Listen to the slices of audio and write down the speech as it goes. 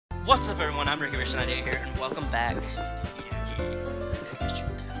What's up, everyone? I'm Ricky Rich here, and welcome back to Doki Doki. So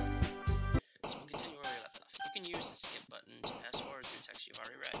we'll continue where we left off. You can use the skip button to fast forward through text you've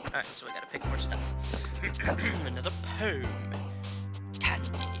already read. Alright, so we gotta pick more stuff. Another poem. Candy.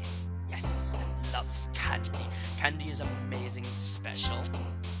 Yes, I love candy. Candy is amazing, special.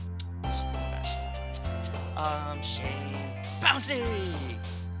 Special. Shame. Bouncy!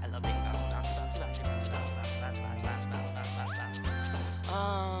 I love being bouncy.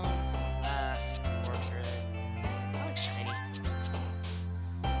 Laugh, portrait. I like shiny.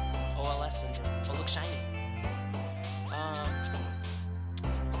 OLS syndrome. Oh, look, shiny.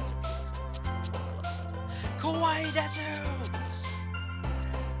 Kawaii Desu!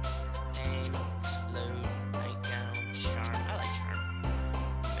 Name, explode, nightgown, charm. I like charm.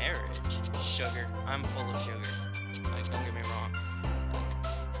 Marriage, sugar. I'm full of sugar. Like, don't get me wrong.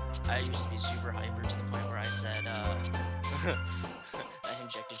 Like, I used to be super hyper to the point where I said, I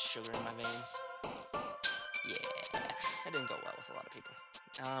injected sugar in my veins. Yeah, that didn't go well with a lot of people.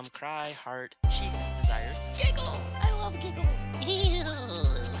 Cry, heart, cheeks, desire, giggle. I love giggle. Ew.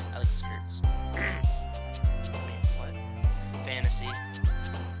 I like skirts. Wait, what? Fantasy.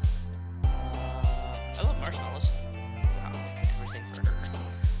 I love marshmallows. Wow, everything for her.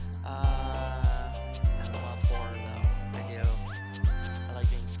 I love horror though. I do. I like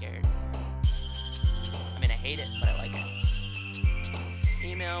being scared. I mean, I hate it, but I like it.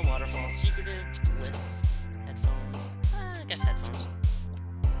 Email, waterfall, secretive, bliss, headphones. I guess headphones.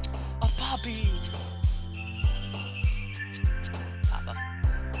 A puppy! Papa.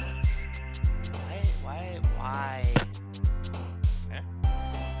 Why? Okay.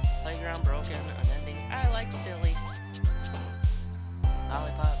 Playground broken, unending. I like silly.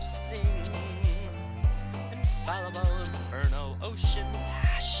 Lollipops sing. Infallible, inferno, ocean,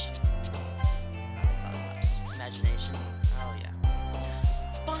 ash. Lollipops. Imagination. Oh yeah.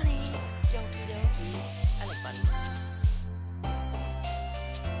 Bunny! Doki Doki. I like bunny.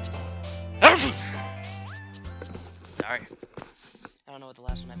 Sorry. I don't know what the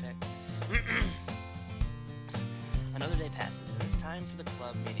last one I picked. Another day passes, and it's time for the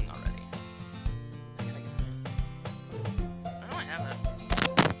club meeting already. I gotta get mine. I don't have it.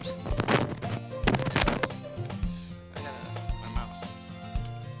 I got my mouse.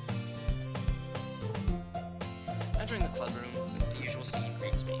 Entering the club room, the usual scene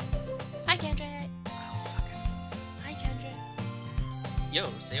greets me. Hi, Kendra. Oh, fuck it. Hi, Kendra. Yo,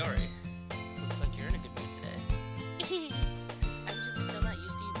 Sayori. Looks like you're in a good mood today. I'm just still not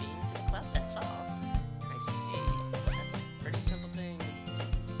used to you being to the club, that's all. I see.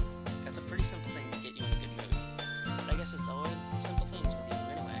 That's a pretty simple thing to get you in a good mood. But I guess it's always the simple things with you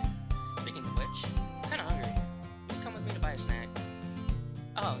anyway. Speaking of which, I'm kinda hungry. Will you come with me to buy a snack?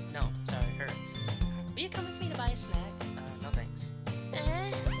 Oh, no, sorry, her. Will you come with me to buy a snack? No thanks.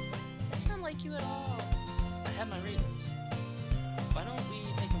 That's not like you at all. I have my reasons. Why don't we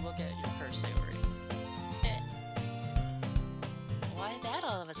take a look at your purse, Sayori? Why that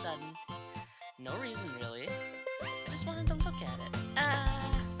all of a sudden? No reason, really. I just wanted to look at it.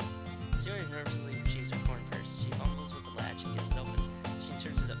 Sayori nervously retrieves her corn purse. She fumbles with the latch and gets it open. She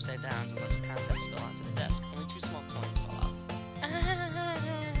turns it upside down to let the contents spill onto the desk. Only 2 small coins fall out.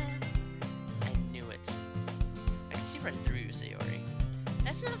 I knew it. I can see right through you, Sayori.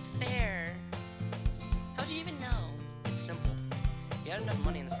 That's not fair. How'd you even know? It's simple. If you had enough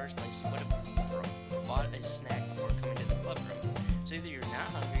money in the first place, you would have bought a snack before coming to the club room. So either you're not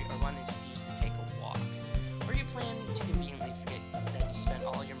hungry or want an excuse to take a walk. Or you plan to conveniently forget that you spent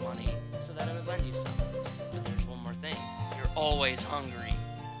all your money so that I would lend you some. But there's one more thing. You're always hungry.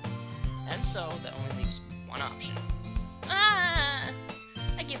 And so that only leaves one option.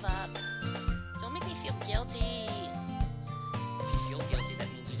 I give up. Don't make me feel guilty. If you feel guilty, that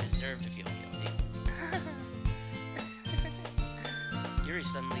means you deserve to feel guilty. Yuri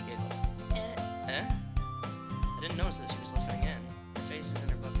suddenly giggled. I didn't notice that she was listening in. Her face is in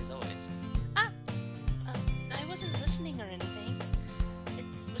her book as always. I wasn't listening or anything. It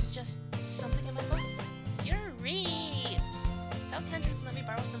was just something in my book. Yuri! Tell Kendrick to let me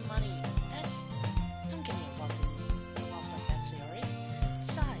borrow some money. Don't get me involved like that, Sayori.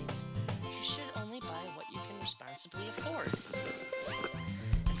 Besides, you should only buy what you can responsibly afford.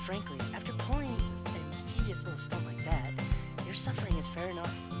 And frankly, after pulling a mischievous little stunt like that, your suffering is fair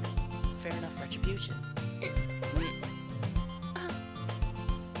enough retribution.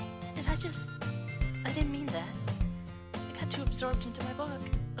 I didn't mean that. I got too absorbed into my book.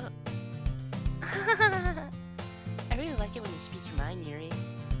 I really like it when you speak your mind, Yuri.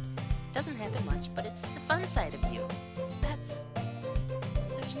 Doesn't happen much, but it's the fun side of you.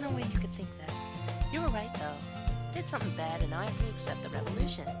 There's no way you could think that. You were right, though. Did something bad, and now I have to accept the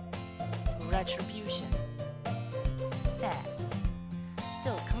revolution. retribution. That.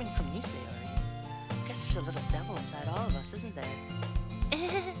 Still, coming from you, Sayori, I guess there's a little devil inside all of us, isn't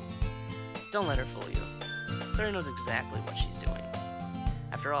there? Don't let her fool you. Sayori knows exactly what she's doing.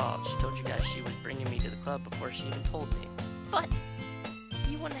 After all, she told you guys she was bringing me to the club before she even told me. But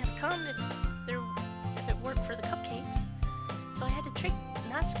you wouldn't have come if it weren't for the cupcakes. So I had to trick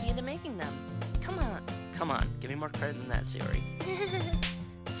Natsuki into making them. Come on. Come on, give me more credit than that, Sayori.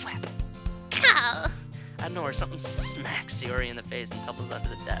 Flap. Cow! I don't know where something smacks Sayori in the face and tumbles onto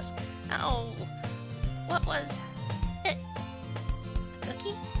the desk. Ow! What was it? A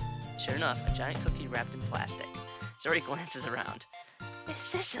cookie? Sure enough, a giant cookie wrapped in plastic. Sayori glances around. Is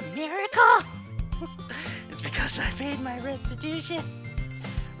this a miracle? It's because I paid my restitution.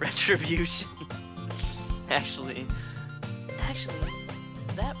 Retribution. Actually,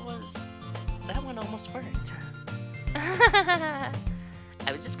 that one almost worked.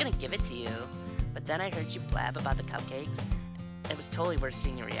 I was just gonna give it to you, but then I heard you blab about the cupcakes. It was totally worth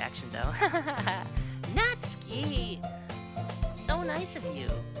seeing your reaction, though. Natsuki! It's so nice of you.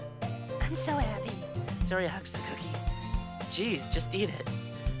 I'm so happy. Sayori hugs the cookie. Jeez, just eat it.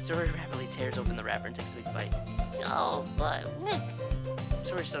 Sayori rapidly tears open the wrapper and takes a big bite. Oh, but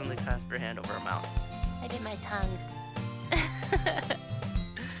Sayori suddenly clasps her hand over her mouth. I bit my tongue.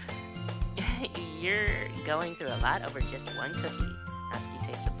 You're going through a lot over just one cookie. Natsuki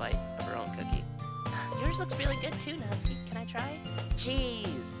takes a bite of her own cookie. Yours looks really good too, Natsuki. Can I try?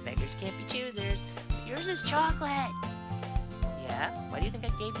 Jeez, beggars can't be choosers. But yours is chocolate. Yeah? Why do you think I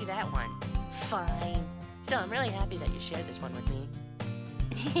gave you that one? Fine. Still, I'm really happy that you shared this one with me.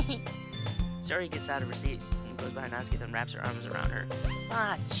 Sayori gets out of her seat and goes behind Natsuki, then wraps her arms around her.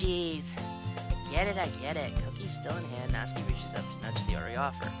 Ah, jeez. I get it. Cookie's still in hand. Natsuki reaches up to nudge Sayori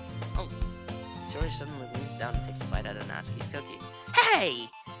off her. Oh. Sayori suddenly leans down and takes a bite out of Natsuki's cookie. Hey!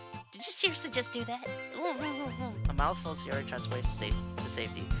 Did you seriously just do that? A mouthful, Sayori tries to waste to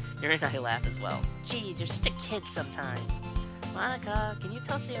safety. Yuri and I laugh as well. Jeez, you're such a kid sometimes. Monica, can you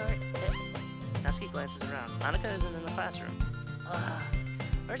tell Sayori... Natsuki glances around. Monica isn't in the classroom.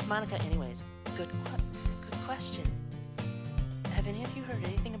 Where's Monica anyways? Good question. Have any of you heard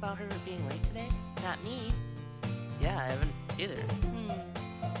anything about her being late today? Not me. Yeah, I haven't either.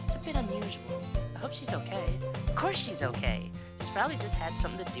 It's a bit unusual. I hope she's okay. Of course she's okay. She's probably just had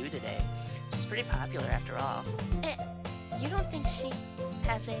something to do today. She's pretty popular after all. You don't think she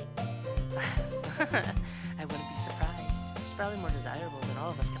has a... I wouldn't be surprised. She's probably more desirable than all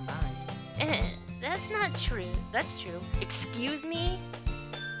of us combined. That's not true. That's true. Excuse me?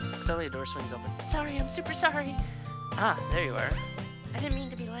 Suddenly a door swings open. Sorry, I'm super sorry. Ah, there you are. I didn't mean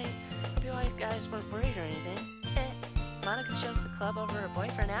to be late. Hope you guys weren't worried or anything. Monica chose the club over her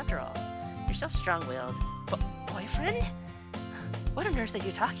boyfriend after all. You're so strong-willed. Boyfriend? What on earth are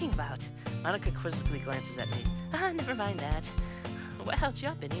you talking about? Monica quizzically glances at me. Never mind that. What held you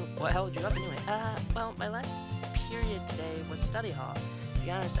up anyway? Well, my last period today was study hall. To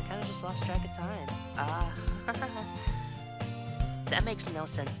be honest, I kind of just lost track of time. That makes no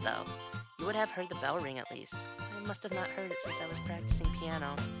sense, though. You would have heard the bell ring at least. I must have not heard it since I was practicing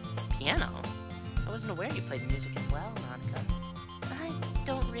piano. Piano? I wasn't aware you played music as well, Monica. I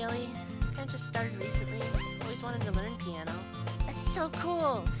don't really. Kinda just started recently. Always wanted to learn piano. That's so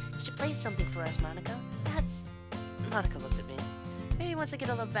cool! You should play something for us, Monica. Monica looks at me. Maybe once I get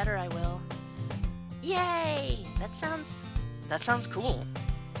a little better, I will. Yay! That sounds cool.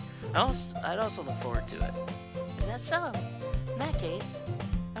 I'd also look forward to it. Is that so? In that case,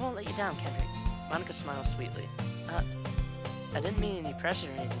 I won't let you down, Kendrick. Monica smiles sweetly. I didn't mean any pressure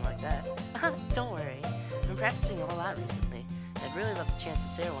or anything like that. Don't worry. I've been practicing a whole lot recently, and I'd really love the chance to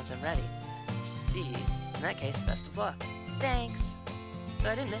say it once I'm ready. See, in that case, best of luck. Thanks. So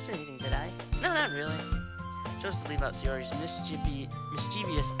I didn't miss anything, did I? No, not really. I chose to leave out Sayori's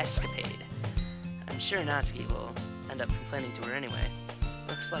mischievous escapade. I'm sure Natsuki will end up complaining to her anyway.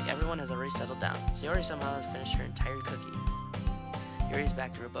 Looks like everyone has already settled down. Sayori somehow has finished her entire cookie. Yuri's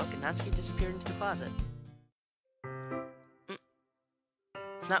back to her book, and Natsuki disappeared into the closet.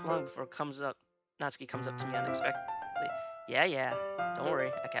 It's not long before Natsuki comes up to me unexpectedly. Yeah, don't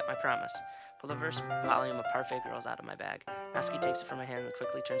worry, I kept my promise. Pull the first volume of Parfait Girls out of my bag. Natsuki takes it from my hand and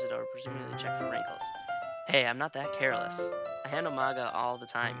quickly turns it over, presumably to check for wrinkles. Hey, I'm not that careless. I handle manga all the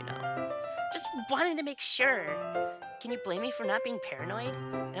time, you know. Just wanted to make sure. Can you blame me for not being paranoid?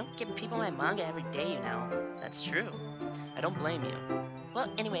 I don't give people my manga every day, you know. That's true. I don't blame you.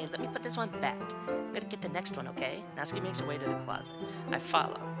 Well, anyway, let me put this one back. I'm gonna get the next one, okay? Natsuki makes her way to the closet. I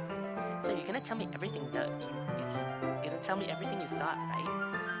follow. So you're gonna tell me everything that you're gonna tell me everything you thought, right?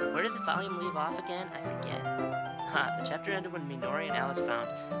 Where did the volume leave off again? I forget. The chapter ended when Minori and Alice found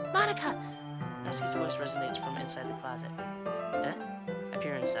Monica! Natsuki's voice resonates from inside the closet. I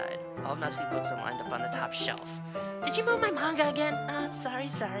peer inside. All of Natsuki's books are lined up on the top shelf. Did you move my manga again? Sorry.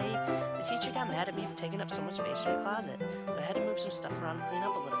 The teacher got mad at me for taking up so much space in her closet, so I had to move some stuff around and clean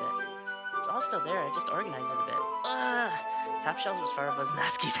up a little bit. It's all still there, I just organized it a bit. The top shelf was far above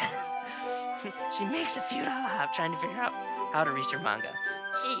Natsuki's head. She makes a futile hop trying to figure out how to reach her manga.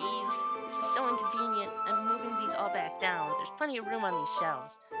 Jeez, this is so inconvenient. I'm moving these all back down. There's plenty of room on these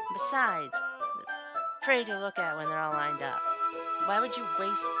shelves. And besides, they're pretty to look at when they're all lined up. Why would you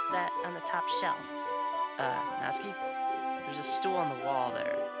waste that on the top shelf? Natsuki, there's a stool on the wall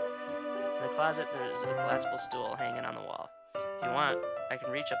there. In the closet, there's a collapsible stool hanging on the wall. If you want, I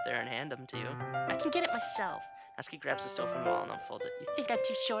can reach up there and hand them to you. I can get it myself. Natsuki grabs the stool from the wall and unfolds it. You think I'm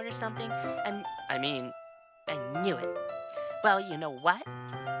too short or something? I knew it. Well, you know what?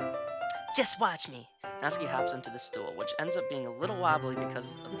 Just watch me. Natsuki hops onto the stool, which ends up being a little wobbly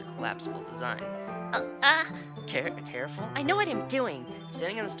because of the collapsible design. Careful? I know what I'm doing.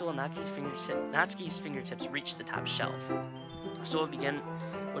 Standing on the stool, Natsuki's fingertips reach the top shelf. The stool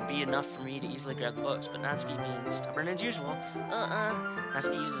would be enough for me to easily grab the books, but Natsuki, being stubborn as usual,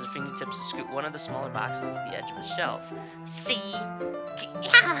 Natsuki uses her fingertips to scoot one of the smaller boxes to the edge of the shelf. See?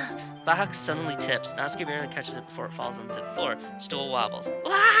 Box suddenly tips. Natsuki barely catches it before it falls onto the floor. Stool wobbles.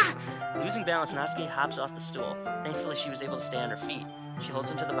 Losing balance, Natsuki hops off the stool. Thankfully, she was able to stay on her feet. She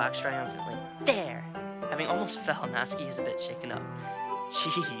holds into the box triumphantly. There! Having almost fell, Natsuki is a bit shaken up.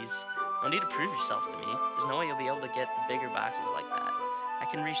 Jeez. No need to prove yourself to me. There's no way you'll be able to get the bigger boxes like that. I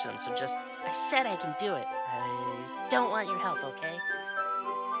can reach them, so just... I said I can do it. I don't want your help, okay?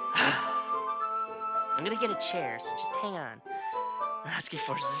 I'm gonna get a chair, so just hang on. Natsuki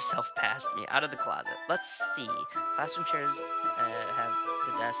forces herself past me, out of the closet. Let's see. Classroom chairs have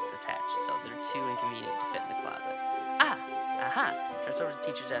the desks attached, so they're too inconvenient to fit in the closet. Turns over to the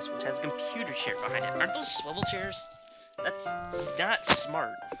teacher's desk, which has a computer chair behind it. Aren't those swivel chairs? That's not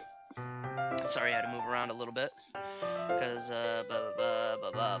smart. Sorry, I had to move around a little bit. Because,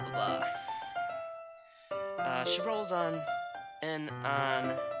 she rolls on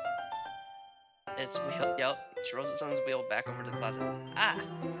its wheel. She rolls its on its wheel back over to the closet.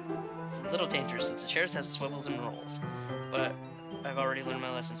 It's a little dangerous since the chairs have swivels and rolls. But I've already learned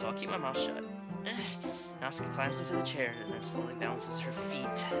my lesson, so I'll keep my mouth shut. Natsuki climbs into the chair and then slowly balances her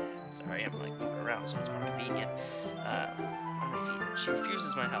feet. Sorry, I'm like moving around, so it's more convenient. On my feet. She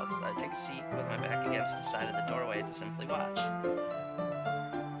refuses my help, so I take a seat with my back against the side of the doorway to simply watch.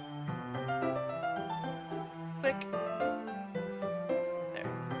 Click. There.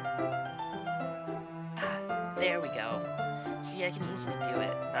 There we go. See, I can easily do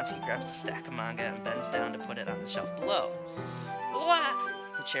it. Natsuki grabs the stack of manga and bends down to put it on the shelf below.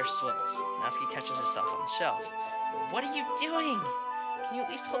 The chair swivels. Natsuki catches herself on the shelf. What are you doing? Can you at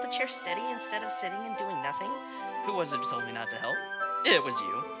least hold the chair steady instead of sitting and doing nothing? Who was it who told me not to help? It was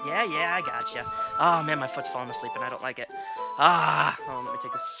you. Yeah, I gotcha. Oh man, my foot's falling asleep and I don't like it. Let me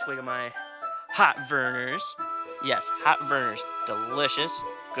take a swig of my hot Vernors. Yes, hot Vernors. Delicious.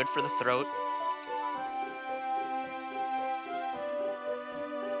 Good for the throat.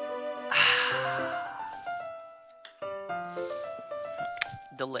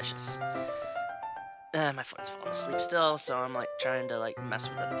 Delicious. My foot's falling asleep still, so I'm like trying to like mess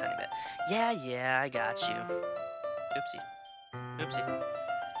with it a tiny bit. Yeah, I got you. Oopsie.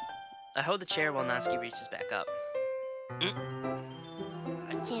 I hold the chair while Natsuki reaches back up.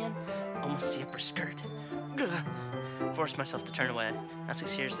 I can almost see up her skirt. Forced myself to turn away. Natsuki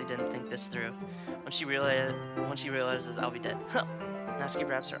seriously didn't think this through. When she realizes I'll be dead. Natsuki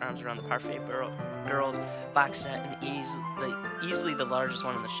wraps her arms around the Parfait Girls box set and easily the largest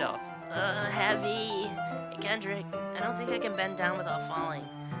one on the shelf. Heavy. Hey, Kendrick, I don't think I can bend down without falling.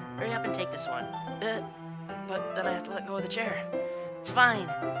 Hurry up and take this one. But then I have to let go of the chair. It's fine.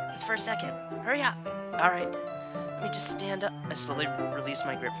 Just for a second. Hurry up. Alright. Let me just stand up. I slowly release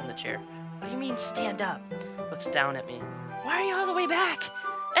my grip from the chair. What do you mean, stand up? Looks down at me. Why are you all the way back?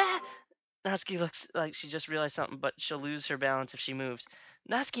 Natsuki looks like she just realized something, but she'll lose her balance if she moves.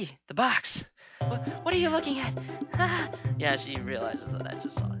 Natsuki, the box. What are you looking at? Yeah, she realizes that I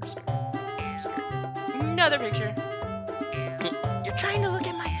just saw her skirt. Another picture. You're trying to look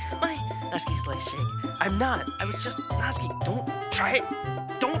at my... Natsuki's legs shake. I'm not. I was just... Natsuki, don't try it.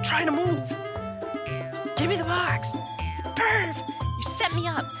 Don't try to move. Just give me the box. Perv! You set me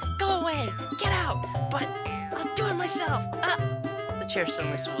up. Go away. Get out. But I'll do it myself. The chair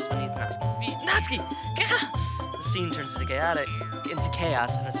suddenly swivels beneath Natsuki's feet. Natsuki! The scene turns into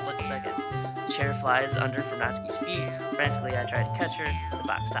chaos in a split second. The chair flies under from Natsuki's feet. Frantically, I try to catch her. The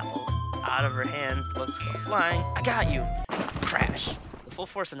box topples out of her hands. The books go flying. I got you! Crash! The full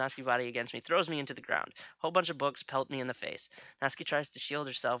force of Natsuki's body against me throws me into the ground. A whole bunch of books pelt me in the face. Natsuki tries to shield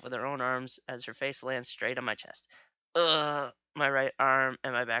herself with her own arms as her face lands straight on my chest. Ugh! My right arm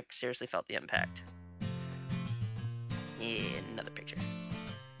and my back seriously felt the impact. Yeah, another picture.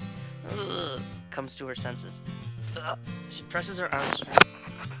 Ugh! Comes to her senses. Ugh. She presses her arms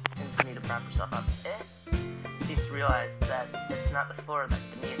into me to prop herself up. Seems to realize that it's not the floor that's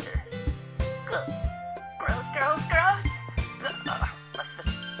beneath her. Ugh. Gross, gross, gross! Ugh.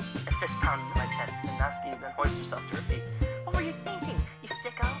 My fist pounds into my chest, and Natsuki then hoists herself to her feet. What were you thinking, you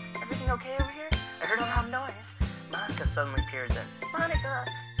sicko? Everything okay over here? I heard a loud noise. Monica suddenly peers in. Monica,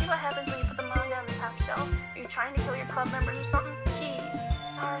 see what happens when you put the manga on the top shelf? Are you trying to kill your club members or something? Jeez.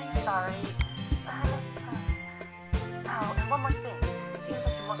 Sorry. Oh, and one more thing. It seems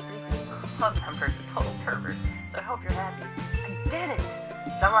like your most frequent club member is a total pervert, so I hope you're happy. I did it!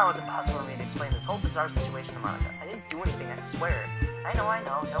 Somehow it's impossible for me to explain this whole bizarre situation to Monica. I didn't do anything, I swear. I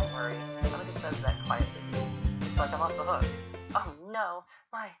know, don't worry. Monica says that quietly. It's like I'm off the hook. Oh no,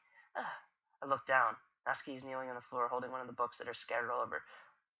 I look down. Natsuki is kneeling on the floor holding one of the books that are scattered all over.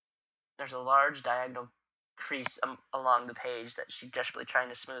 There's a large diagonal crease along the page that she's desperately trying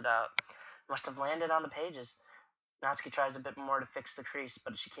to smooth out. Must have landed on the pages. Natsuki tries a bit more to fix the crease,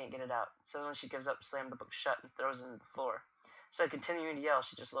 but she can't get it out. Suddenly she gives up, slams the book shut, and throws it into the floor. Instead of continuing to yell,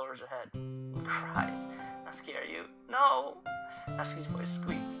 she just lowers her head and cries. Natsuki, are you? No! Natsuki's voice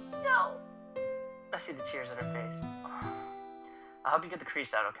squeaks. No! I see the tears in her face. I'll help you get the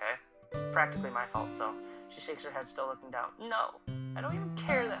crease out, okay? It's practically my fault, so she shakes her head, still looking down. No! I don't even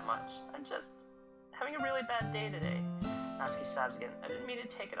care that much. I'm just having a really bad day today. Natsuki sobs again. I didn't mean to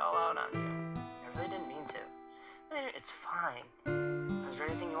take it all out on you. I really didn't mean to. It's fine. Is there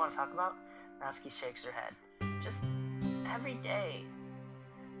anything you want to talk about? Natsuki shakes her head. Just every day.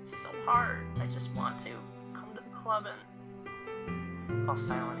 It's so hard. I just want to come to the club and... Fall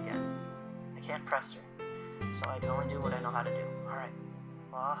silent again. I can't press her, so I can only do what I know how to do. Alright.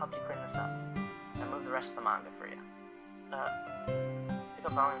 Well, I'll help you clean this up. And move the rest of the manga for you. Pick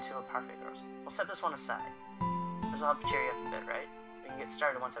up volume 2 of Parfait Girls. We'll set this one aside. This will help cheer you up a bit, right? We can get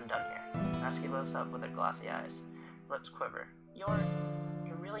started once I'm done here. Natsuki lifts up with her glossy eyes. Lips quiver. You're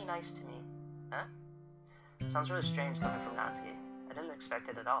really nice to me. Huh? Sounds really strange coming from Natsuki. I didn't expect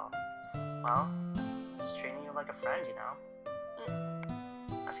it at all. Well, just treating you like a friend, you know?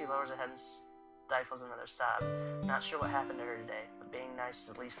 Natsuki lowers her head and stifles another sob. Not sure what happened to her today, but being nice is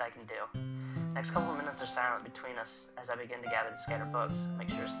the least I can do. Next couple of minutes are silent between us as I begin to gather the scattered books, make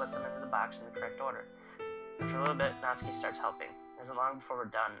sure to slip them into the box in the correct order. After a little bit, Natsuki starts helping. It isn't long before we're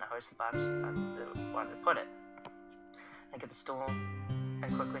done, and I hoist the box where to put it. I get the stool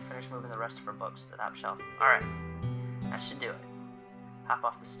and quickly finish moving the rest of her books to the top shelf. Alright, that should do it. Hop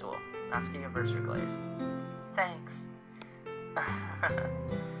off the stool. Natsuki averts her glaze. Thanks.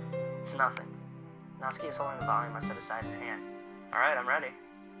 It's nothing. Natsuki is holding the volume I set aside in her hand. Alright, I'm ready.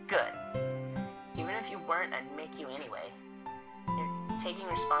 Good. Even if you weren't, I'd make you anyway. You're taking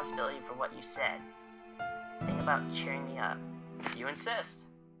responsibility for what you said. Think about cheering me up. If you insist.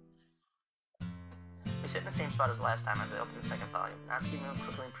 We sit in the same spot as last time as I opened the second volume. Natsuki moved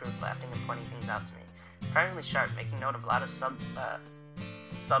quickly, improved, laughing and pointing things out to me. Surprisingly sharp, making note of a lot of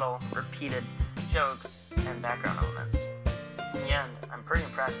subtle, repeated jokes and background elements. In the end, I'm pretty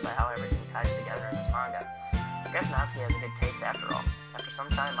impressed by how everything ties together in this manga. I guess Natsuki has a good taste after all. After some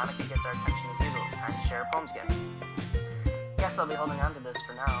time, Monica gets our attention as usual. It's time to share her poems again. Guess I'll be holding on to this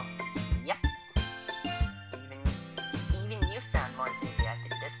for now. Yep. Even you sound more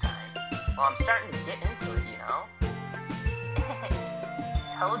enthusiastic this time. Well, I'm starting to get into it, you know?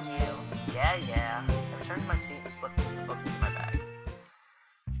 Told you. Yeah. I returned to my seat and slipped the book into my bag.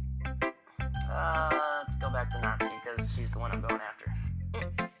 Let's go back to Natsuki, because she's the one I'm going after.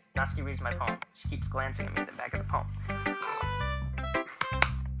 Natsuki reads my poem. She keeps glancing at me at the back of the poem.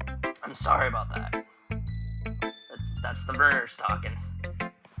 I'm sorry about that. That's the Burners talking.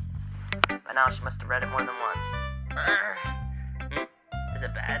 By now, she must have read it more than once. Is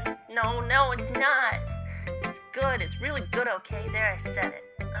it bad? No, it's not. It's good. It's really good, okay? There, I said it.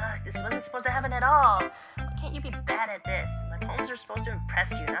 This wasn't supposed to happen at all. Why can't you be bad at this? My poems are supposed to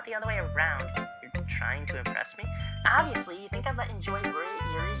impress you, not the other way around. You're trying to impress me? Obviously, you think I've enjoy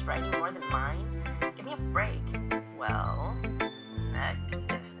Yuri's writing more than mine? Give me a break. Well, in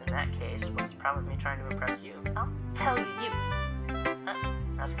that case, what's the problem with me trying to impress you? I'll tell you.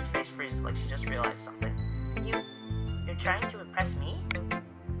 Natsuki's face freezes like she just realized something. You're trying to impress me?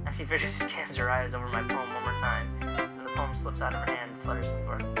 Natsuki scans her eyes over my poem one more time, and the The poem slips out of her hand and flutters to the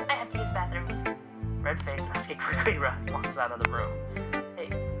floor. I have to use the bathroom. Red face, Natsuki quickly walks out of the room. Hey,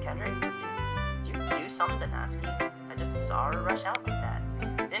 Kendrick, did you do something to Natsuki? I just saw her rush out like that.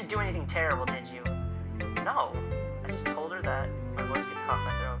 You didn't do anything terrible, did you? No. I just told her that my voice gets caught in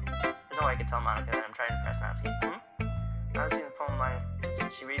my throat. There's no way I could tell Monica that I'm trying to impress Natsuki. Now I've seen the poem line.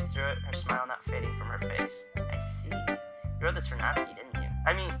 She reads through it, her smile not fading from her face. I see. You wrote this for Natsuki, didn't you?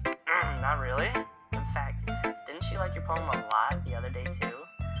 I mean, not really. In fact, didn't she like your poem a lot the other day too?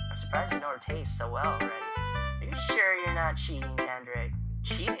 I'm surprised you know her taste so well already. Are you sure you're not cheating, Kendrick?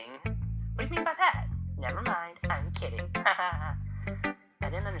 Cheating? What do you mean by that? Never mind, I'm kidding. I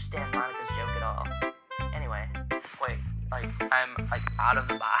didn't understand Monica's joke at all. Anyway, wait, like, I'm, like, out of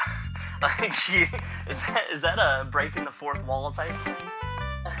the box. Like, cheating? Is that a breaking the fourth wall type thing?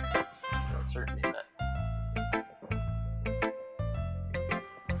 That's hurting me a bit.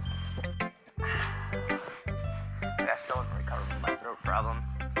 I still haven't recovered from my throat problem,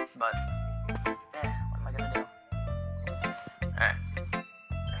 but what am I gonna do? Alright.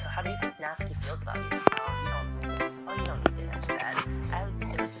 So how do you think Natsuki feels about you? You don't need to answer that.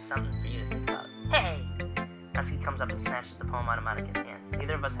 It was just something for you to think about. Hey! Natsuki comes up and snatches the poem out of Monica's hands.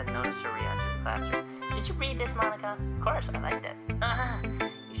 Neither of us had noticed her re-enter the classroom. Did you read this, Monica? Of course, I liked it.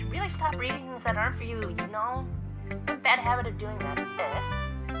 You should really stop reading things that aren't for you, you know? You have a bad habit of doing that.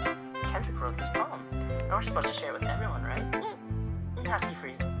 Kendrick wrote this poem. Now we're supposed to share it with everyone, right? Natsuki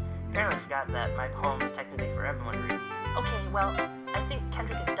freezes. Apparently forgot that my poem is technically for everyone to read. Okay, well, I think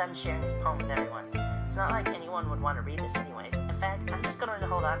Kendrick is done sharing his poem with everyone. It's not like anyone would want to read this anyways. In fact, I'm just going to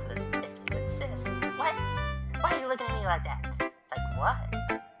hold on to this if you insist. What? Why are you looking at me like that? Like what?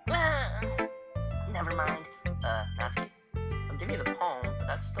 Never mind. Natsuki. I'll give you the poem, but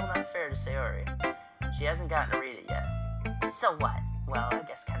that's still not fair to Sayori. She hasn't gotten to read it yet. So what? Well, I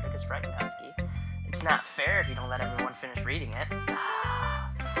guess Kendrick is right, Natsuki. It's not fair if you don't let everyone finish reading it.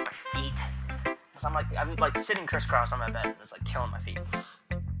 My feet. Cause I'm like sitting crisscross on my bed and it's like killing my feet.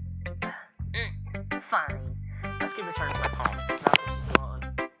 Fine. Natsuki returns my poem. It's not that she's willing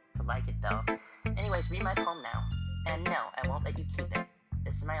to like it though. Anyways, read my poem now. And no, I won't let you keep it.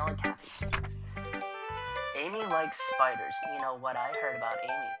 This is my only copy. Amy likes spiders. You know what I heard about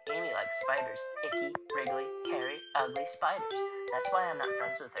Amy. Amy likes spiders. Icky, wriggly, hairy, ugly spiders. That's why I'm not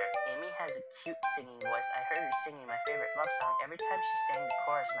friends with her. Amy has a cute singing voice. I heard her singing my favorite love song. Every time she sang the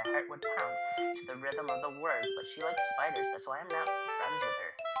chorus, my heart would pound to the rhythm of the words. But she likes spiders. That's why I'm not friends with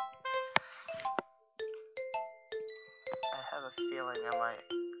her. I have a feeling I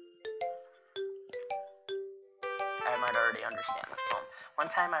might already understand this poem. One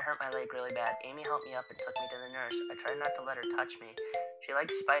time I hurt my leg really bad. Amy helped me up and took me to the nurse. I tried not to let her touch me. She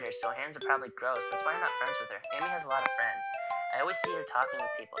likes spiders, so her hands are probably gross. That's why I'm not friends with her. Amy has a lot of friends. I always see her talking with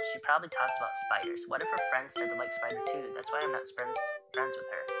people. She probably talks about spiders. What if her friends start to like spider too? That's why I'm not friends with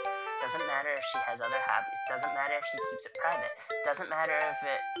her. Doesn't matter if she has other hobbies. Doesn't matter if she keeps it private. Doesn't matter if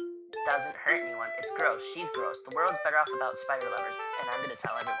it doesn't hurt anyone. It's gross. She's gross. The world's better off without spider lovers, and I'm gonna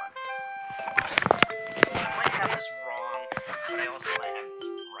tell everyone. I might have this wrong, but I also might have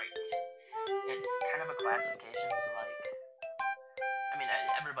this right. It's kind of a classification, so like, I mean,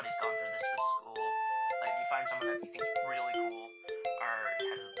 everybody's gone through this with school. Like, you find someone that you think is really cool, or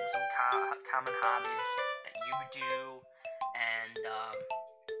has some common hobbies that you do, and,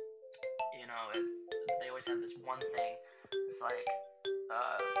 you know, they always have this one thing. It's like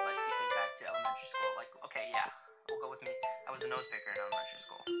you think back to elementary school, like, okay, yeah, we'll go with me. I was a nose picker in elementary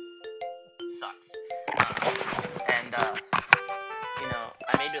school. Sucks. And, you know,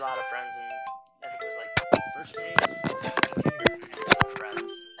 I made a lot of friends in, I think it was like first grade,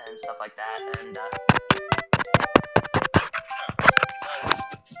 friends and stuff like that, and,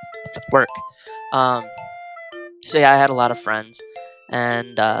 work. So yeah, I had a lot of friends,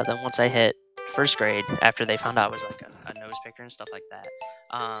 and, then once I hit first grade, after they found out I was like a nose picker and stuff like that,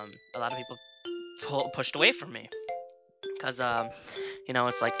 a lot of people pushed away from me. Because, you know,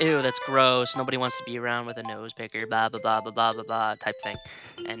 it's like, ew, that's gross, nobody wants to be around with a nose picker, blah, blah, blah, blah, blah, blah, blah, type thing.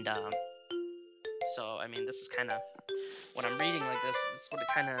 And, so, I mean, this is kind of, when I'm reading like this, that's what it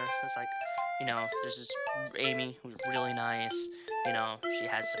kind of is like, you know, there's this Amy who's really nice, you know, she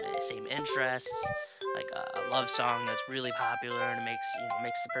has some of the same interests, like a love song that's really popular, and it makes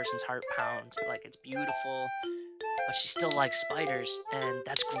the person's heart pound, like, it's beautiful, but she still likes spiders, and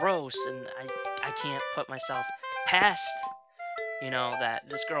that's gross, and I can't put myself past, you know, that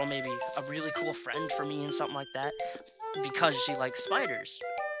this girl may be a really cool friend for me and something like that, because she likes spiders.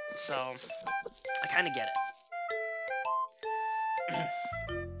 So, I kind of get it.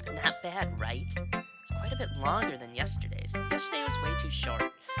 Not bad, right? It's quite a bit longer than yesterday's. Yesterday was way too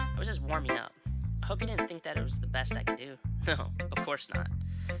short. I was just warming up. hope you didn't think that it was the best I could do. No, of course not.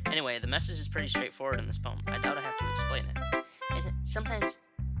 Anyway, the message is pretty straightforward in this poem. I doubt I have to explain it. Sometimes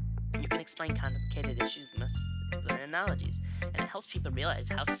you can explain complicated issues with their analogies, and it helps people realize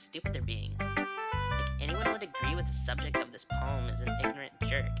how stupid they're being. Like, anyone would agree with the subject of this poem is an ignorant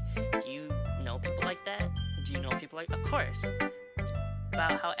jerk. Do you know people like that? Do you know people like... Of course. It's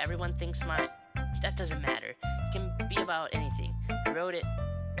about how everyone thinks that doesn't matter. It can be about anything. I wrote it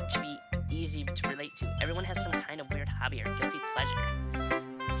to be easy to relate to. Everyone has some kind of weird hobby or guilty pleasure.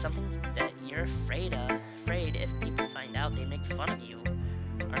 Something that you're afraid if people find out they make fun of you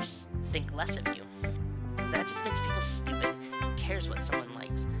or think less of you. That just makes people stupid. Who cares what someone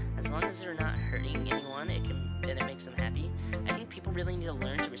likes? As long as they're not hurting anyone, and it makes them happy. I think people really need to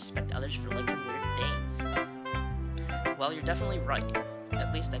learn to respect others for liking weird things. Well, you're definitely right.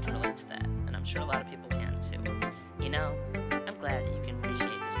 At least I can relate to that, and I'm sure a lot of people can too. You know, I'm glad that you can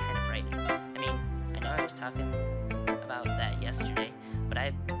appreciate this kind of writing. I mean, I know I was talking about that yesterday, but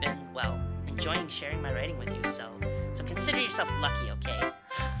I've been, well, enjoying sharing my writing with you, so consider yourself lucky, okay?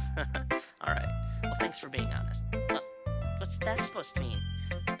 Alright, well, thanks for being honest. What's that supposed to mean?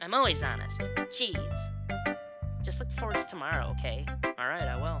 I'm always honest. Jeez. Just look forward to tomorrow, okay? Alright,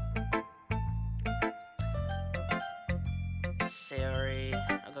 I will. Sayori.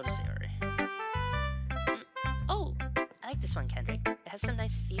 I'll go to Sayori. Oh, I like this one, Kendrick. It has some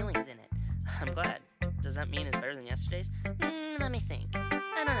nice feelings in it. I'm glad. Does that mean it's better than yesterday's? Let me think.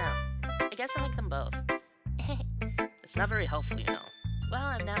 I don't know. I guess I like them both. It's not very helpful, you know. Well,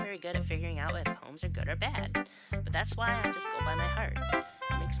 I'm not very good at figuring out if poems are good or bad. But that's why I just go by my heart.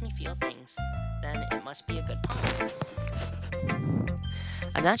 It makes me feel things. Then it must be a good poem.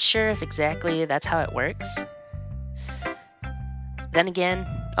 I'm not sure if exactly that's how it works. Then again,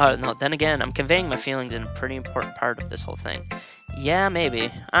 I'm conveying my feelings in a pretty important part of this whole thing. Yeah,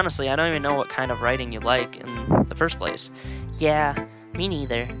 maybe. Honestly, I don't even know what kind of writing you like in the first place. Yeah, me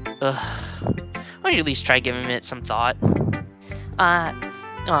neither. Ugh. Why don't you at least try giving it some thought?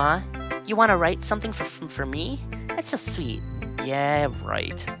 You want to write something for me? That's so sweet. Yeah,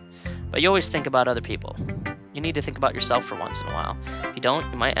 right. But you always think about other people. You need to think about yourself for once in a while. If you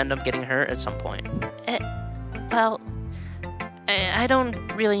don't, you might end up getting hurt at some point. Well, I don't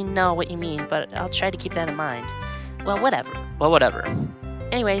really know what you mean, but I'll try to keep that in mind. Well, whatever.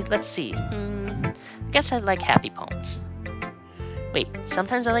 Anyway, let's see. I guess I like happy poems. Wait,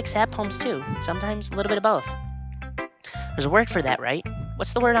 sometimes I like sad poems too. Sometimes a little bit of both. There's a word for that, right?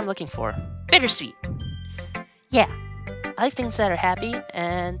 What's the word I'm looking for? Bittersweet. Yeah, I like things that are happy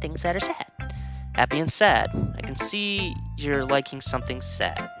and things that are sad. Happy and sad. I can see you're liking something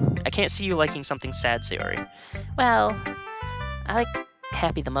sad. I can't see you liking something sad, Sayori. Well, I like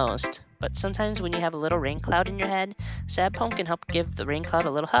happy the most, but sometimes when you have a little rain cloud in your head, a sad poem can help give the rain cloud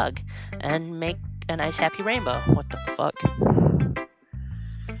a little hug and make a nice happy rainbow. What the fuck?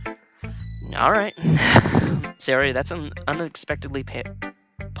 Alright. Sayori, that's unexpectedly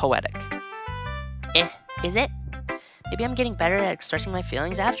poetic. Is it? Maybe I'm getting better at expressing my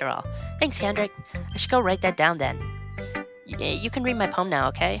feelings after all. Thanks, Kendrick. I should go write that down then. You can read my poem now,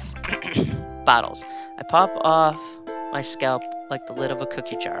 okay? Bottles. I pop off my scalp like the lid of a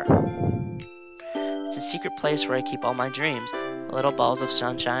cookie jar. It's a secret place where I keep all my dreams. Little balls of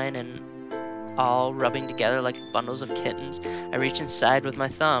sunshine and all rubbing together like bundles of kittens. I reach inside with my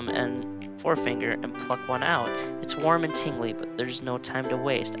thumb and forefinger and pluck one out. It's warm and tingly, but there's no time to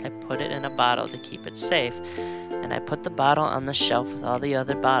waste. I put it in a bottle to keep it safe, and I put the bottle on the shelf with all the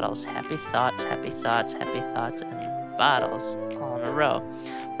other bottles. Happy thoughts, happy thoughts, happy thoughts, and bottles all in a row.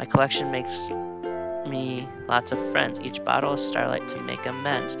 My collection makes me lots of friends. Each bottle is starlight to make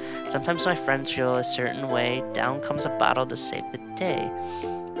amends. Sometimes my friends feel a certain way. Down comes a bottle to save the day.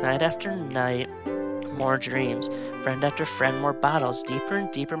 Night after night, more dreams. Friend after friend, more bottles. Deeper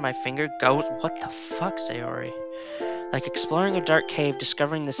and deeper my finger goes. What the fuck, Sayori? Like exploring a dark cave,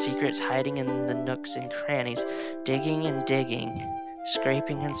 discovering the secrets hiding in the nooks and crannies. Digging and digging.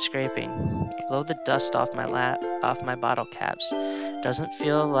 Scraping and scraping. Blow the dust off my bottle caps. Doesn't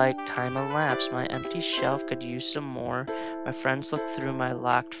feel like time elapsed. My empty shelf could use some more. My friends look through my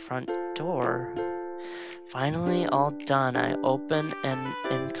locked front door. Finally, all done. I open and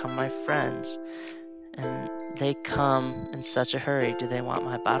in come my friends. And they come in such a hurry. Do they want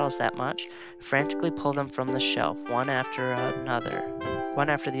my bottles that much? Frantically pull them from the shelf, one after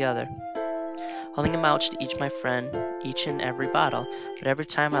the other. Holding them out to each and every bottle. But every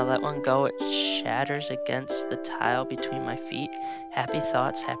time I let one go, it shatters against the tile between my feet. Happy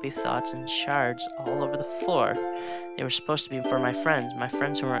thoughts, and shards all over the floor. They were supposed to be for my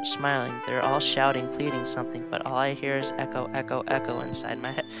friends who weren't smiling. They're all shouting, pleading something, but all I hear is echo, echo, echo inside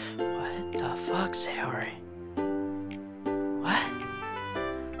my head. What the fuck, Sayori?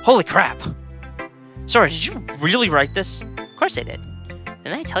 What? Holy crap! Sorry, did you really write this? Of course I did.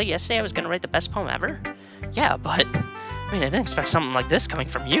 Didn't I tell you yesterday I was gonna write the best poem ever? Yeah, but I mean, I didn't expect something like this coming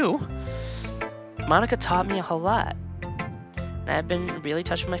from you. Monica taught me a whole lot. And I've been really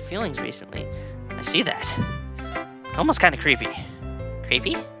touched with my feelings recently. I see that. It's almost kind of creepy.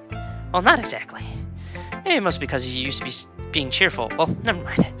 Creepy? Well, not exactly. Maybe it must be because you used to be being cheerful. Well, never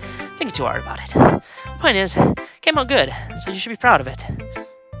mind. Thinking too hard about it. The point is, it came out good, so you should be proud of it.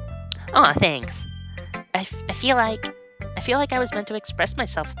 Aw, thanks. I feel like I was meant to express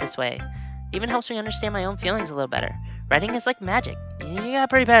myself this way. It even helps me understand my own feelings a little better. Writing is like magic. You got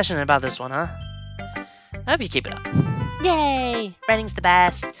pretty passionate about this one, huh? I hope you keep it up. Yay! Writing's the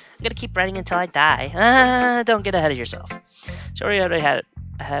best. I'm gonna keep writing until I die. Don't get ahead of yourself. Sorry, I already had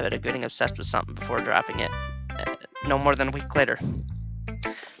a habit of getting obsessed with something before dropping it. No more than a week later.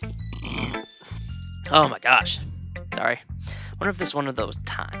 Oh my gosh. Sorry. I wonder if this is one of those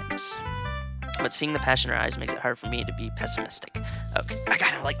times. But seeing the passion in her eyes makes it hard for me to be pessimistic. Okay, I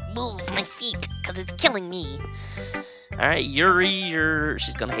gotta move my feet because it's killing me. Alright, Yuri,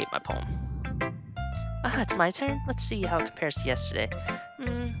 she's gonna hate my poem. It's my turn? Let's see how it compares to yesterday.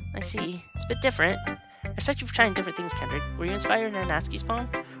 I see. It's a bit different. I expect you for trying different things, Kendrick. Were you inspired in Natsuki's poem?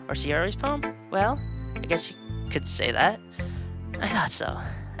 Or Sayori's poem? Well, I guess you could say that. I thought so.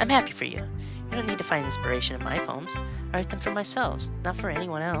 I'm happy for you. You don't need to find inspiration in my poems. I write them for myself, not for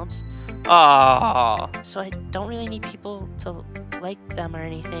anyone else. Oh, so I don't really need people to like them or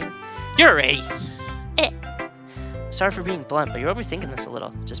anything. Yuri! Sorry for being blunt, but you're overthinking this a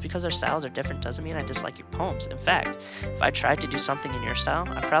little. Just because our styles are different doesn't mean I dislike your poems. In fact, if I tried to do something in your style,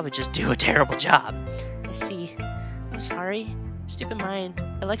 I'd probably just do a terrible job. I see. I'm sorry. Stupid mind.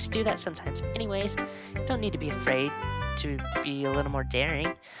 It likes to do that sometimes. Anyways, you don't need to be afraid to be a little more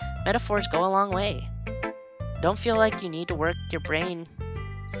daring. Metaphors go a long way. Don't feel like you need to work your brain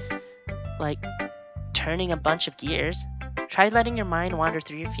like turning a bunch of gears. Try letting your mind wander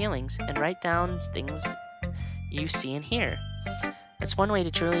through your feelings and write down things you see and hear. That's one way to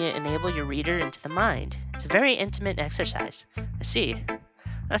truly enable your reader into the mind. It's a very intimate exercise. I see.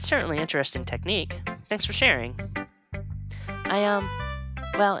 That's certainly an interesting technique. Thanks for sharing.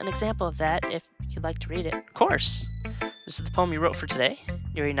 Well, an example of that, if you'd like to read it. Of course. This is the poem you wrote for today?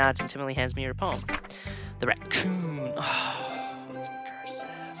 Yuri nods and timidly hands me your poem. The raccoon. Oh, it's cursive.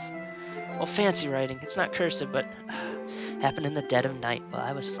 Well, fancy writing. It's not cursive, but happened in the dead of night while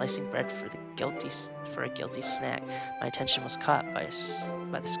I was slicing bread for a guilty snack. My attention was caught by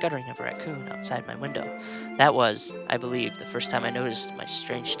the scuttering of a raccoon outside my window. That was, I believe, the first time I noticed my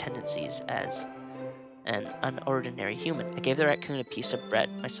strange tendencies as an unordinary human. I gave the raccoon a piece of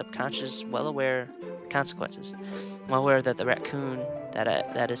bread. My subconscious, well aware of the consequences, well aware that the raccoon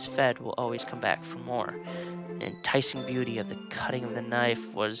that is fed will always come back for more. The enticing beauty of the cutting of the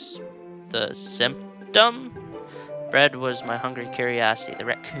knife was the symptom. Bread was my hungry curiosity, the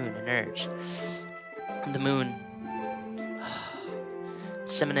raccoon an urge. The moon,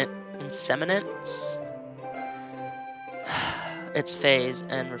 inseminates its phase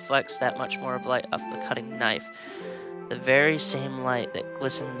and reflects that much more of light off the cutting knife. The very same light that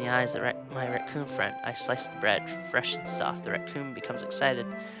glistened in the eyes of my raccoon friend. I slice the bread, fresh and soft. The raccoon becomes excited.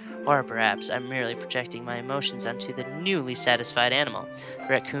 Or perhaps I'm merely projecting my emotions onto the newly satisfied animal. The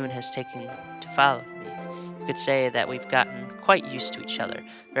raccoon has taken to follow me. You could say that we've gotten quite used to each other.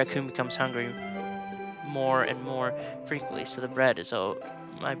 The raccoon becomes hungry more and more frequently, so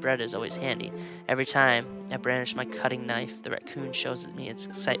my bread is always handy. Every time I brandish my cutting knife, the raccoon shows me its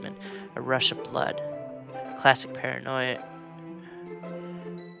excitement, a rush of blood. Classic paranoia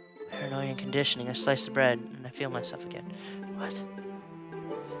and conditioning. I slice the bread and I feel myself again. What?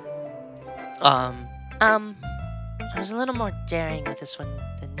 I was a little more daring with this one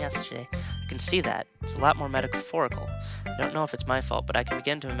than yesterday. I can see that. It's a lot more metaphorical. I don't know if it's my fault, but I can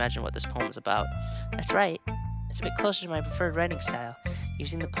begin to imagine what this poem is about. That's right. It's a bit closer to my preferred writing style,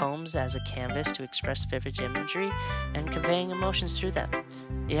 using the poems as a canvas to express vivid imagery and conveying emotions through them.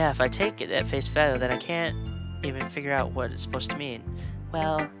 Yeah, if I take it at face value, then I can't even figure out what it's supposed to mean.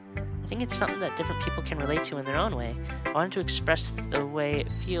 Well, I think it's something that different people can relate to in their own way. I wanted to express the way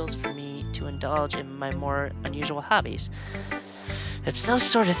it feels for me to indulge in my more unusual hobbies. It's those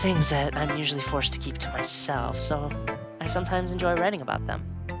sort of things that I'm usually forced to keep to myself, so I sometimes enjoy writing about them.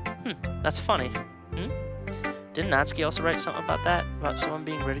 That's funny. Didn't Natsuki also write something about that? About someone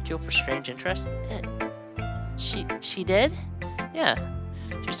being ridiculed for strange interests? She did? Yeah.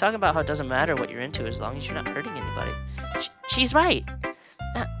 She was talking about how it doesn't matter what you're into as long as you're not hurting anybody. She's right.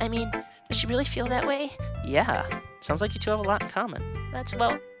 I mean, does she really feel that way? Yeah. Sounds like you two have a lot in common.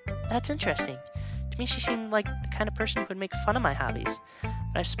 That's interesting. To me, she seemed like the kind of person who would make fun of my hobbies.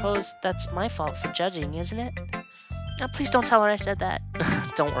 But I suppose that's my fault for judging, isn't it? Please don't tell her I said that.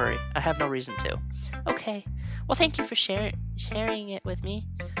 Don't worry. I have no reason to. Okay. Well, thank you for sharing it with me.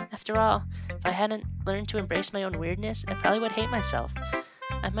 After all, if I hadn't learned to embrace my own weirdness, I probably would hate myself.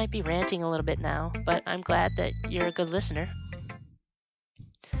 I might be ranting a little bit now, but I'm glad that you're a good listener.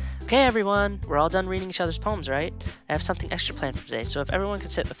 Okay, everyone, we're all done reading each other's poems, right? I have something extra planned for today, so if everyone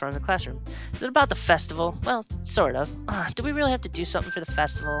could sit at the front of the classroom. Is it about the festival? Well, sort of. Do we really have to do something for the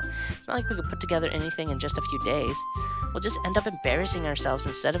festival? It's not like we could put together anything in just a few days. We'll just end up embarrassing ourselves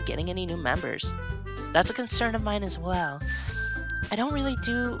instead of getting any new members. That's a concern of mine as well. I don't really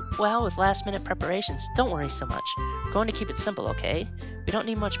do well with last-minute preparations. Don't worry so much. We're going to keep it simple, okay? We don't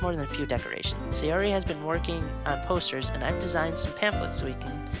need much more than a few decorations. Sayori has been working on posters, and I've designed some pamphlets so we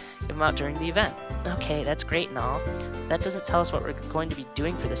can give them out during the event. Okay, that's great and all. That doesn't tell us what we're going to be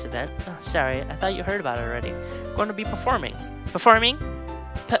doing for this event. Oh, sorry, I thought you heard about it already. We're going to be performing. Performing?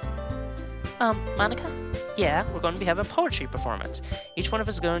 Monica? Yeah, we're going to be having a poetry performance. Each one of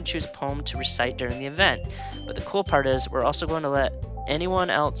us is going to choose a poem to recite during the event. But the cool part is, we're also going to let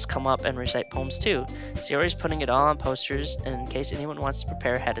anyone else come up and recite poems too. Sayori's putting it all on posters in case anyone wants to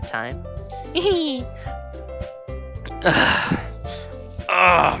prepare ahead of time.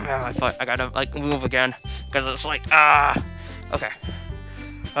 Oh man, my foot. I gotta move again because it's okay.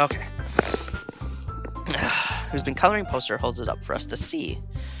 Who's been coloring poster holds it up for us to see.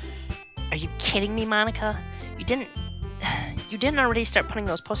 Are you kidding me, Monica? You didn't already start putting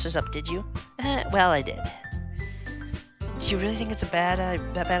those posters up, did you? Well, I did. Do you really think it's that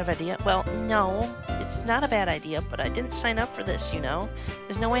bad of idea? Well, no, it's not a bad idea, but I didn't sign up for this, you know?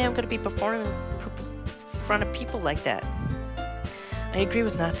 There's no way I'm going to be performing in front of people like that. I agree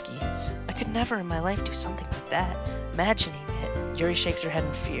with Natsuki. I could never in my life do something like that. Imagining it. Yuri shakes her head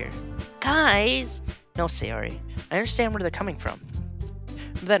in fear. Guys! No, Sayori. I understand where they're coming from.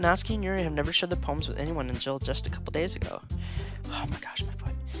 That Natsuki and Yuri have never shared their poems with anyone until just a couple days ago. Oh my gosh, my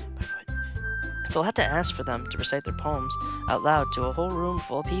foot. It's a lot to ask for them to recite their poems out loud to a whole room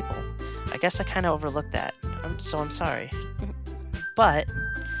full of people. I guess I kind of overlooked that, so I'm sorry. But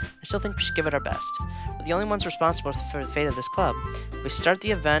I still think we should give it our best. We're the only ones responsible for the fate of this club. If we start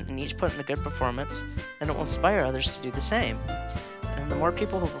the event and each put in a good performance, then it will inspire others to do the same. And the more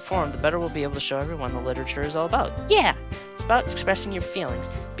people who perform, the better we'll be able to show everyone the literature is all about. Yeah! It's about expressing your feelings,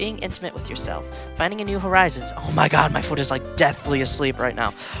 being intimate with yourself, finding a new horizons. Oh my god, my foot is like deathly asleep right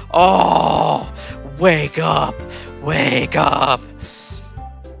now. Oh! Wake up! Wake up!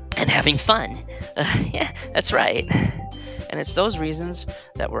 And having fun. Yeah, that's right. And it's those reasons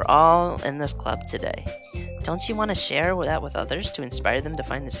that we're all in this club today. Don't you want to share that with others to inspire them to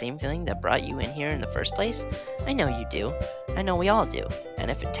find the same feeling that brought you in here in the first place? I know you do. I know we all do.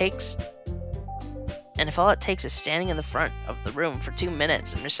 And if all it takes is standing in the front of the room for 2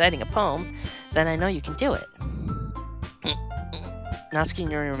 minutes and reciting a poem, then I know you can do it. Natsuki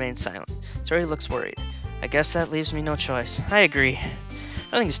and Yuri remain silent. Sayori looks worried. I guess that leaves me no choice. I agree. I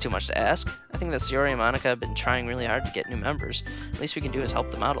don't think it's too much to ask. I think that Sayori and Monica have been trying really hard to get new members. The least we can do is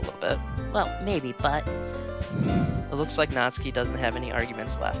help them out a little bit. Well, maybe, but... It looks like Natsuki doesn't have any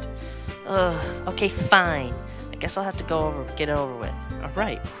arguments left. Okay, fine. I guess I'll have to get it over with.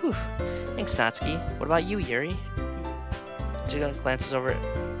 Alright, whew. Thanks, Natsuki. What about you, Yuri? She glances over it.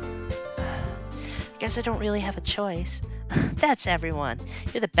 I guess I don't really have a choice. That's everyone.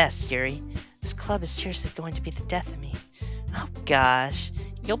 You're the best, Yuri. This club is seriously going to be the death of me. Oh gosh.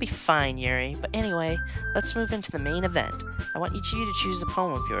 You'll be fine, Yuri. But anyway, let's move into the main event. I want each of you to choose a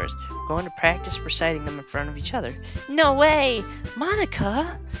poem of yours. We're going to practice reciting them in front of each other. No way!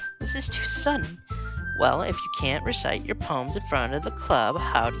 Monica! This is too sudden. Well, if you can't recite your poems in front of the club,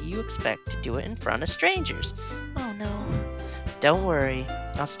 how do you expect to do it in front of strangers? Oh no. Don't worry.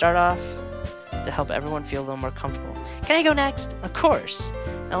 I'll start off to help everyone feel a little more comfortable. Can I go next? Of course.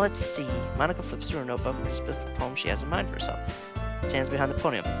 Now let's see. Monica flips through her notebook and spits the poem she has in mind for herself. Stands behind the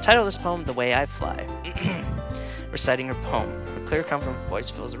podium. The title of this poem, The Way I Fly. Reciting her poem. Her clear, confident voice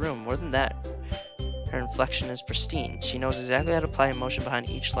fills the room. More than that, her inflection is pristine. She knows exactly how to apply emotion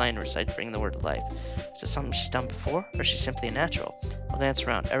behind each line and recite to bring the word to life. Is this something she's done before, or is she simply a natural? I'll glance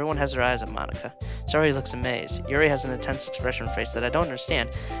around. Everyone has their eyes on Monica. Sayori looks amazed. Yuri has an intense expression on her face that I don't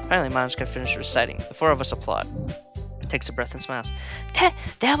understand. Finally, Monica finishes reciting. The four of us applaud. Takes a breath and smiles.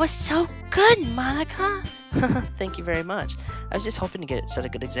 That was so good, Monica! Thank you very much. I was just hoping to set a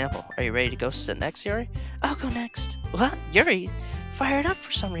good example. Are you ready to go sit next, Yuri? I'll go next. What? Yuri? fired up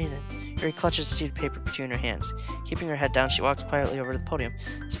for some reason. Yuri clutches a sheet of paper between her hands. Keeping her head down, she walks quietly over to the podium.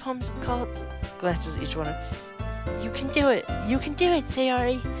 This poem's called... Glances at each one. You can do it! You can do it,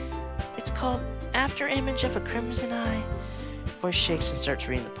 Sayori! It's called After Image of a Crimson Eye. Voice shakes and starts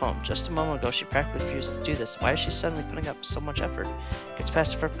reading the poem. Just a moment ago, she practically refused to do this. Why is she suddenly putting up so much effort? Gets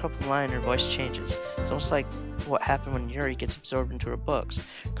past the first couple line, her voice changes. It's almost like what happened when Yuri gets absorbed into her books.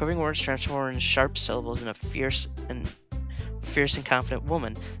 Curving words transform into sharp syllables in a fierce and confident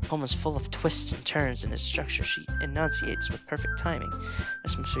woman. The poem is full of twists and turns in its structure. She enunciates with perfect timing.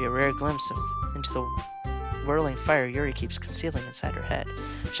 This must be a rare glimpse into the whirling fire Yuri keeps concealing inside her head.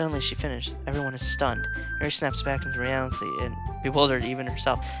 Suddenly she finished. Everyone is stunned. Yuri snaps back into reality and bewildered even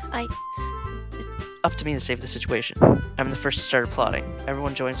herself. It's up to me to save the situation. I'm the first to start applauding.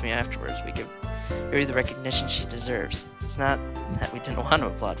 Everyone joins me afterwards. We give Yuri the recognition she deserves. It's not that we didn't want to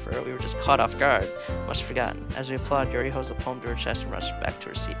applaud for her, we were just caught off guard, much forgotten. As we applaud, Yuri holds the poem to her chest and rushes back to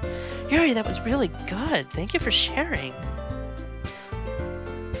her seat. Yuri, that was really good. Thank you for sharing.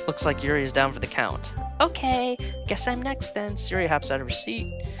 Looks like Yuri is down for the count. Okay, guess I'm next then. Yuri hops out of her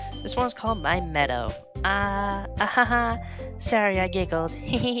seat. This one's called My Meadow. Sorry, I giggled.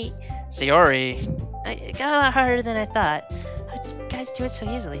 Sayori. It got a lot harder than I thought. How'd you guys do it so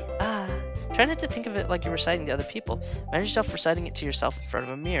easily? Try not to think of it like you're reciting to other people. Imagine yourself reciting it to yourself in front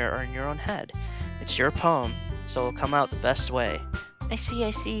of a mirror or in your own head. It's your poem, so it'll come out the best way. I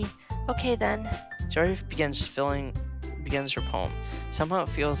see. Okay then. Sayori begins her poem. Somehow it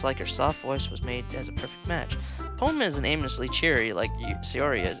feels like her soft voice was made as a perfect match. The poem isn't aimlessly cheery like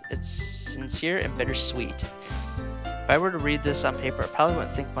Sayori is. It's sincere and bittersweet. If I were to read this on paper, I probably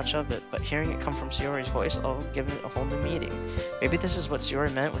wouldn't think much of it, but hearing it come from Sayori's voice, I'll give it a whole new meaning. Maybe this is what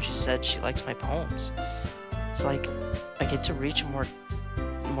Sayori meant when she said she likes my poems. It's like I get to reach more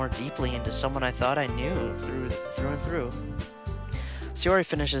deeply into someone I thought I knew through and through. Sayori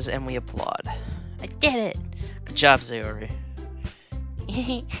finishes and we applaud. I did it! Good job, Sayori.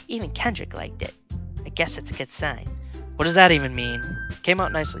 Even Kendrick liked it. I guess that's a good sign. What does that even mean? Came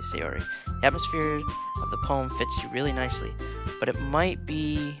out nicely, Sayori. The atmosphere of the poem fits you really nicely, but it might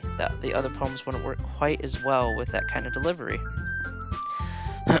be that the other poems wouldn't work quite as well with that kind of delivery.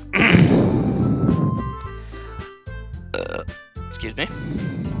 Excuse me.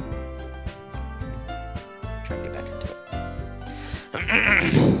 Try to get back into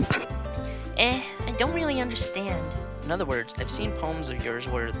it. I don't really understand. In other words, I've seen poems of yours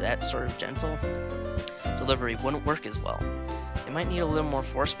where that sort of gentle delivery wouldn't work as well. They might need a little more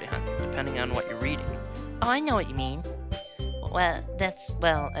force behind them, depending on what you're reading. Oh, I know what you mean. Well,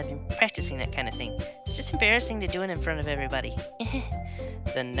 I've been practicing that kind of thing. It's just embarrassing to do it in front of everybody.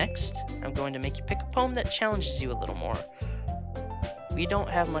 Then next, I'm going to make you pick a poem that challenges you a little more. We don't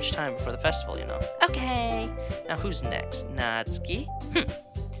have much time before the festival, you know. Okay. Now who's next? Natsuki?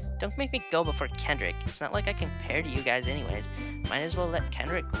 Don't make me go before Kendrick. It's not like I compare to you guys anyways. Might as well let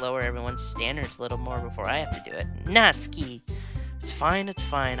Kendrick lower everyone's standards a little more before I have to do it. Natsuki! It's fine.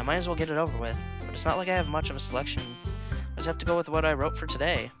 I might as well get it over with. But it's not like I have much of a selection. I just have to go with what I wrote for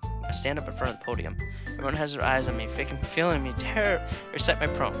today. I stand up in front of the podium. Everyone has their eyes on me, feeling me recite my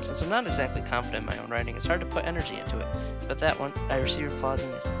poem. Since I'm not exactly confident in my own writing, it's hard to put energy into it. But that one, I receive applause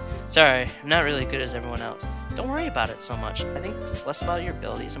and sorry, I'm not really good as everyone else. Don't worry about it so much. I think it's less about your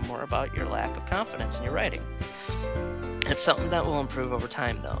abilities and more about your lack of confidence in your writing. It's something that will improve over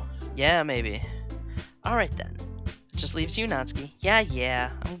time, though. Yeah, maybe. Alright then. It just leaves you, Natsuki. Yeah,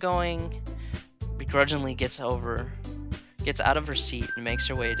 I'm going... Begrudgingly gets out of her seat and makes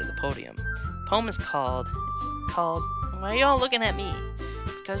her way to the podium. The poem is called... Why are y'all looking at me?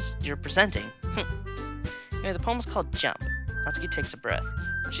 Because you're presenting. Anyway, the poem is called Jump. Natsuki takes a breath.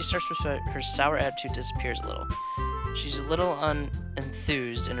 When she starts with her sour attitude disappears a little. She's a little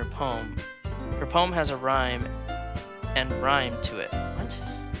unenthused in her poem. Her poem has a rhyme to it. What?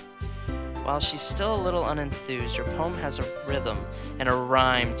 While she's still a little unenthused, her poem has a rhythm and a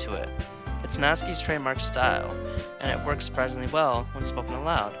rhyme to it. It's Natsuki's trademark style, and it works surprisingly well when spoken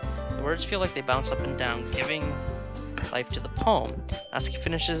aloud. The words feel like they bounce up and down, giving life to the poem. Natsuki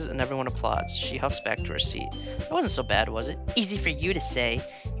finishes and everyone applauds. She huffs back to her seat. That wasn't so bad, was it? Easy for you to say.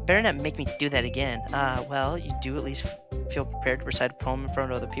 You better not make me do that again. Well, you do at least feel prepared to recite a poem in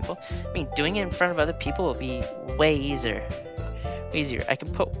front of other people. I mean, doing it in front of other people will be way easier. I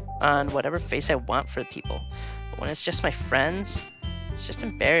can put on whatever face I want for the people. But when it's just my friends, it's just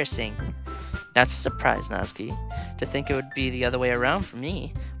embarrassing. That's a surprise, Natsuki. To think it would be the other way around for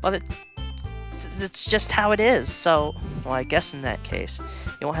me. Well, that's just how it is, so... Well, I guess in that case,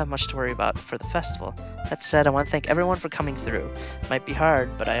 you won't have much to worry about for the festival. That said, I want to thank everyone for coming through. It might be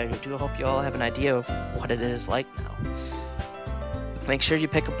hard, but I do hope you all have an idea of what it is like now. Make sure you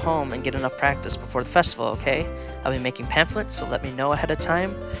pick a poem and get enough practice before the festival, okay? I'll be making pamphlets, so let me know ahead of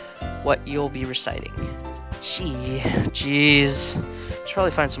time what you'll be reciting. Jeez. Should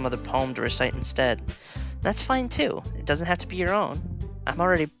probably find some other poem to recite instead. That's fine too. It doesn't have to be your own. I'm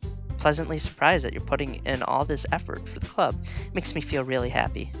already pleasantly surprised that you're putting in all this effort for the club. It makes me feel really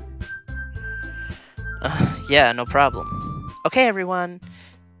happy. Yeah, no problem. Okay, everyone.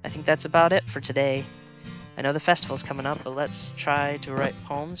 I think that's about it for today. I know the festival's coming up, but let's try to write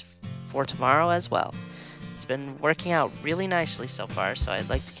poems for tomorrow as well. It's been working out really nicely so far, so I'd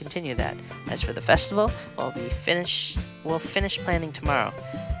like to continue that. As for the festival, we'll finish planning tomorrow.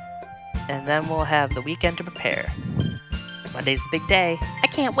 And then we'll have the weekend to prepare. Monday's the big day. I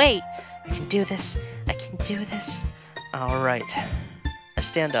can't wait. I can do this. I can do this. Alright. I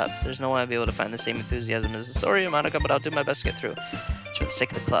stand up. There's no way I'll be able to find the same enthusiasm as Sayori and Monica, but I'll do my best to get through. It's for the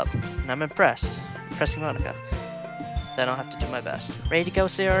sake of the club. And I'm impressed. Impressing Monica. Then I'll have to do my best. Ready to go,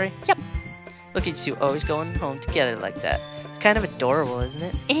 Sayori? Yep. Look at you two always going home together like that. It's kind of adorable, isn't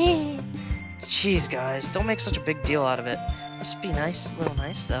it? Jeez, guys. Don't make such a big deal out of it. Must be nice. A little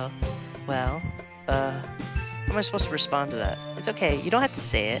nice, though. Well, how am I supposed to respond to that? It's okay. You don't have to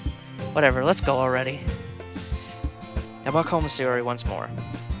say it. Whatever. Let's go already. I walk home with Sayori once more.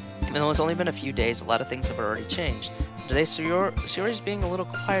 Even though it's only been a few days, a lot of things have already changed. Today, Sayori's being a little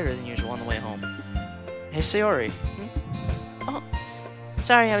quieter than usual on the way home. Hey, Sayori. Oh,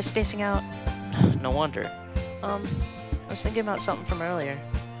 sorry, I was spacing out. No wonder. I was thinking about something from earlier.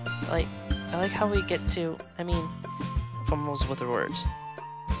 I like how we get to, fumbles with her words.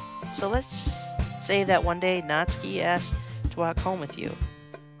 So let's just say that one day Natsuki asked to walk home with you.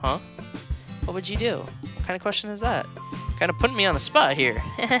 Huh? What would you do? What kind of question is that? Kind of putting me on the spot here.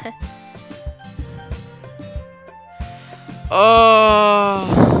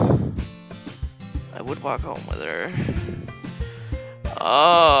 Oh, I would walk home with her.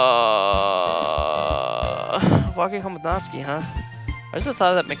 Walking home with Natsuki, huh? Why does the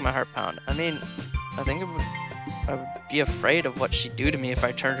thought of that make my heart pound? I think I would be afraid of what she'd do to me if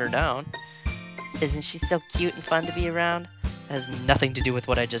I turned her down. Isn't she so cute and fun to be around? That has nothing to do with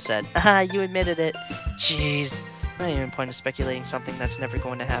what I just said. You admitted it. Jeez. Not even point of speculating something that's never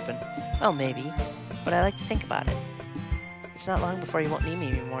going to happen. Well, maybe. But I like to think about it. It's not long before you won't need me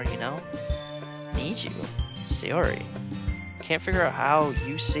anymore, you know? Need you? Sayori. Can't figure out how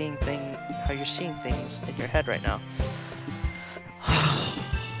you're seeing things in your head right now.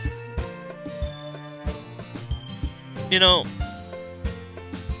 You know,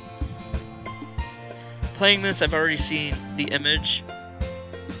 playing this, I've already seen the image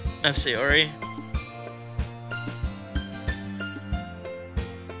of Sayori.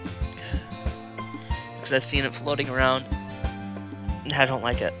 Because I've seen it floating around, and I don't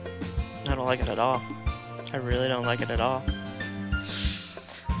like it. I don't like it at all. I really don't like it at all.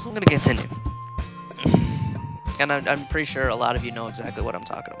 So I'm gonna continue. And I'm pretty sure a lot of you know exactly what I'm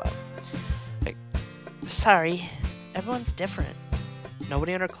talking about. Like, sorry, everyone's different.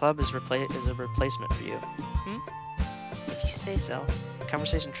 Nobody in our club is a replacement for you. If you say so. The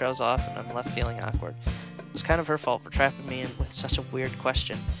conversation trails off and I'm left feeling awkward. It was kind of her fault for trapping me in with such a weird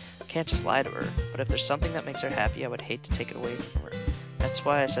question. I can't just lie to her, but if there's something that makes her happy, I would hate to take it away from her. That's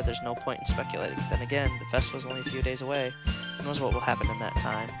why I said there's no point in speculating. Then again, the festival's only a few days away. Who knows what will happen in that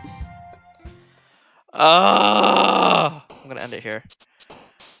time. I'm gonna end it here.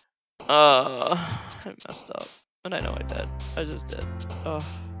 I messed up. And I know I did. I just did. Well,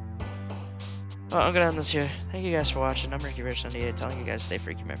 I'm gonna end this here. Thank you guys for watching. I'm Ricky Rich 98, telling you guys stay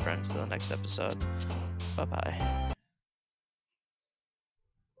freaky, my friends. Till the next episode. Bye-bye.